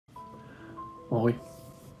Moi.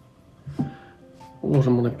 Mulla on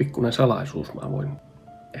semmonen pikkuinen salaisuus. Mä voin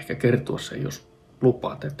ehkä kertoa sen, jos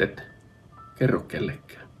lupaat, et kerro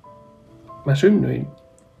kellekään. Mä synnyin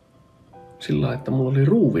sillä lailla, että mulla oli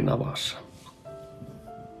ruuvi navassa.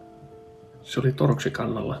 Se oli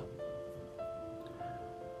torksikannalla.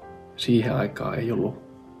 Siihen aikaan ei ollut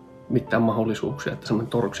mitään mahdollisuuksia, että semmonen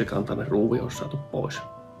torksikantainen ruuvi olisi saatu pois.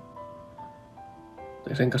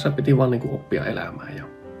 Ja sen kanssa piti vaan niinku oppia elämään. Ja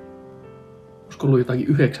olisiko ollut jotakin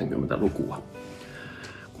 90-lukua,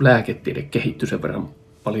 kun lääketiede kehittyi sen verran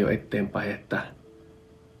paljon eteenpäin, että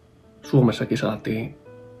Suomessakin saatiin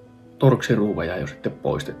Torx-ruuveja jo sitten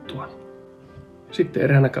poistettua. Sitten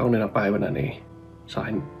eräänä kauniina päivänä niin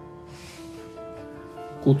sain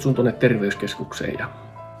kutsun tuonne terveyskeskukseen ja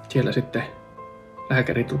siellä sitten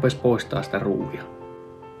lääkärit rupesi poistaa sitä ruuvia.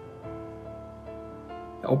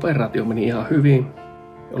 Ja operaatio meni ihan hyvin.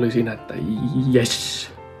 Oli siinä, että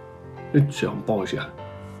jes, nyt se on pois. Ja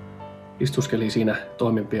istuskeli siinä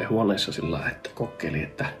toimenpidehuoneessa sillä lailla, että kokeili,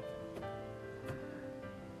 että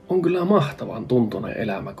on kyllä mahtavan tuntoinen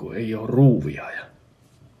elämä, kun ei ole ruuvia. Ja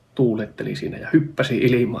tuuletteli siinä ja hyppäsi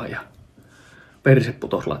ilmaan ja perse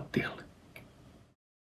putosi lattialle.